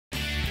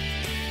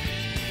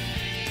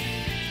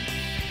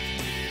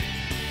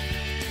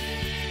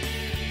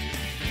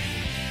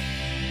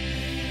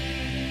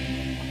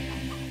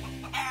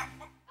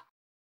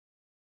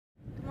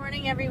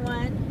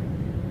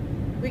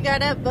everyone. We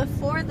got up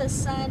before the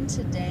sun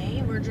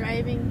today. We're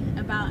driving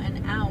about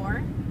an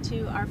hour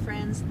to our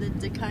friends, the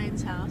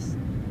Deakyne's house.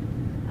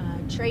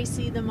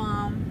 Tracy, the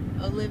mom,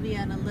 Olivia,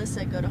 and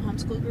Alyssa go to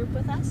homeschool group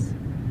with us.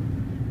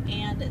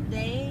 And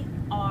they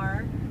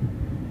are,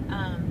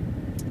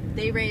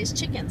 they raise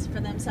chickens for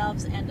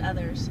themselves and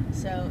others.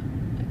 So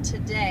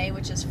today,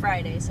 which is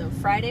Friday, so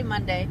Friday,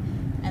 Monday,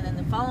 and then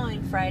the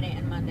following Friday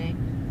and Monday,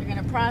 they're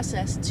going to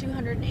process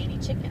 280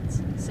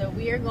 chickens. So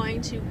we are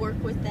going to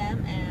work with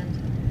them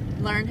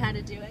and learn how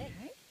to do it.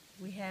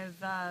 We have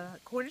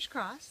Cornish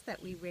cross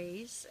that we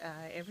raise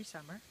every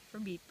summer for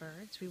meat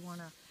birds. We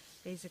want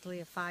basically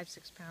a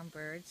 5-6 pound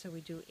bird, so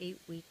we do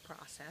 8-week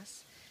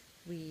process.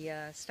 We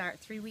start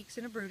 3 weeks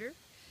in a brooder,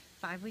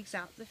 5 weeks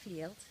out in the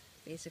field,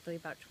 basically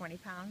about 20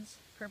 pounds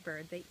per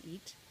bird they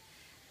eat.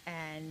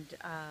 And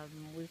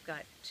we've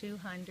got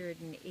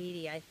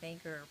 280, I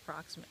think, or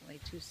approximately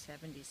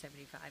 270,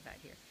 75 out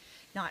here.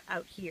 Not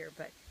out here,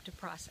 but to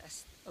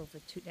process over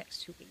the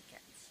next 2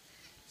 weekends.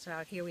 So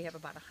out here we have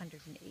about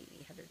 180,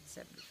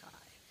 175.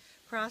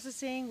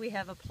 Processing, we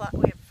have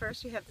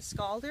first we have the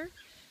scalder,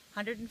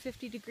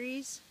 150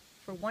 degrees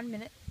for 1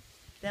 minute.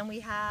 Then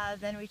we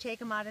take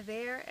them out of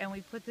there and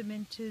we put them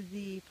into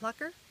the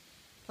plucker.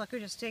 Plucker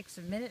just takes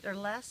a minute or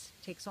less,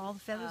 takes all the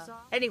feathers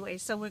off. Anyway,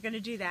 so we're going to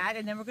do that,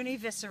 and then we're going to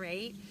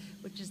eviscerate,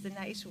 which is the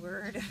nice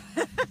word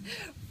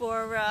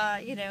for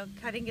you know,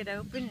 cutting it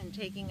open and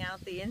taking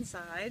out the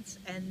insides,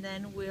 and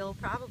then we'll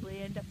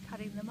probably end up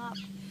cutting them up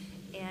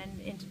and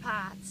into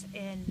pots,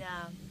 and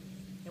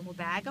we'll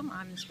bag them.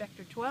 I'm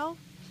Inspector 12.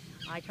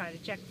 I try to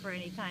check for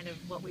any kind of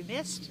what we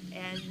missed,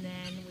 and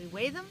then we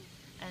weigh them,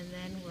 and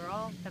then we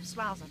all have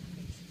smiles on our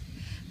face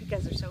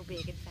because they're so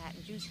big and fat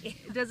and juicy.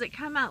 Does it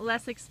come out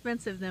less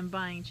expensive than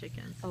buying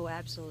chickens? Oh,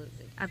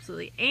 absolutely.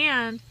 Absolutely.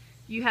 And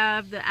you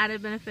have the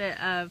added benefit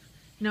of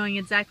knowing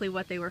exactly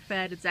what they were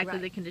fed, exactly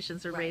the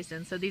conditions they're raised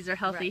in. So these are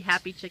healthy,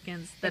 happy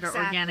chickens that are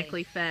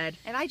organically fed.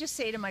 And I just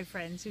say to my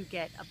friends who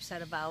get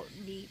upset about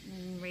meat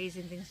and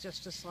raising things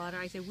just to slaughter,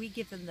 I say we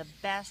give them the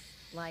best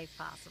life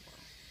possible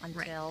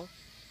until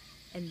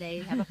and they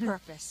have a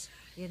purpose,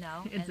 you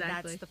know, and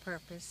that's the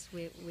purpose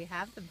we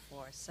have them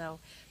for. So,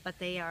 but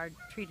they are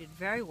treated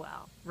very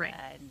well,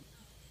 and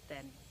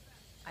then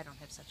I don't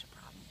have such a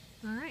problem.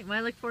 All right, well,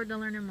 I look forward to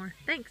learning more.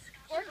 Thanks.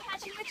 We're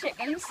catching the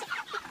chickens,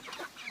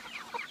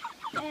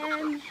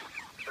 and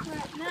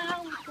right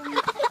now we're going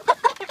to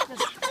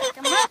just pick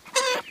them up,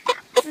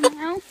 and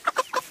now.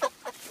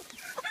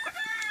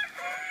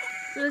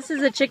 So this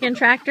is a chicken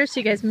tractor,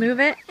 so you guys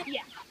move it?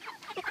 Yeah.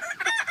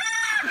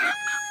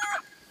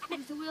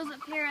 The wheels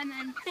up here and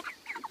then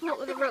pull it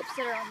with the ropes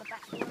that are on the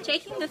back.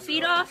 Taking the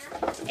feet off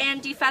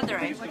and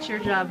defeathering. What's your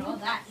job?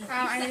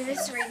 I'm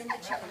eviscerating the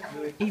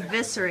chicken.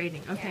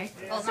 Eviscerating, okay.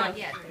 Well, so not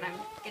yet, but I'm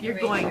getting you're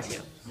ready. going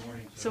to.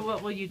 So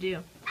what will you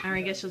do? Or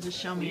I guess you'll just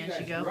show me as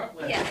you go.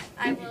 Yeah,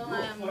 I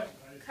will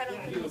cut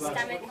open the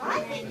stomach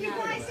and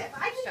then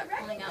start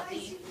pulling out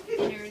the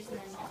innards and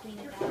then clean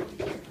it out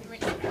and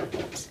rinse it out.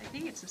 I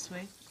think it's this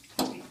way.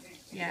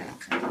 Yeah.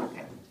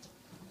 Okay.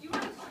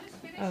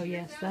 Oh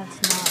yes,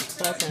 that's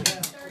not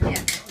pleasant.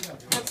 Yeah,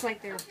 that's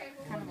like they're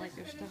kind of like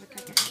their stomach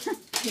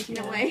taken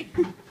away.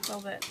 Well,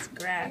 that's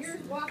grass.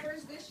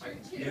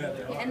 Yeah,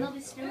 and there'll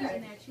be stones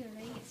in there too.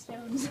 They eat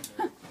stones.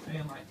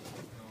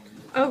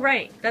 Oh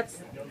right, that's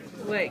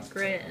what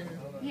grit and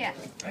Yeah.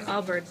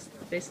 all birds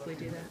basically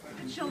do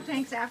that. Chill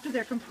tanks, after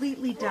they're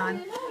completely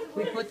done,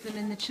 we put them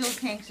in the chill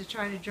tanks to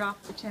try to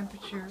drop the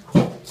temperature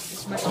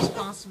as much as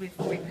possible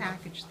before we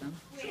package them.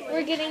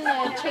 We're getting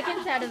the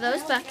chickens out of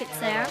those buckets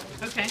there.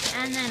 Okay.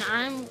 And then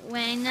I'm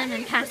weighing them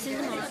and passing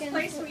them on.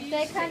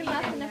 They cut them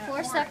up into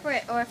 4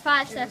 separate or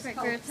 5 separate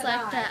groups,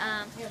 like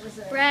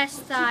the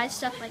breast, thighs,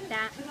 stuff like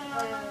that.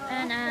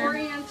 And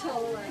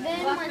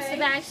then once the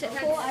bags get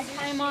full, I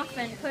tie them off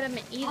and put them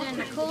either in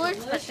the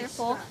coolers, but they're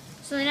full.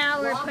 So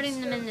now we're putting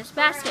them in this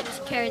basket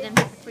to carry them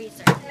to the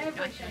freezer.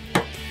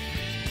 Gotcha.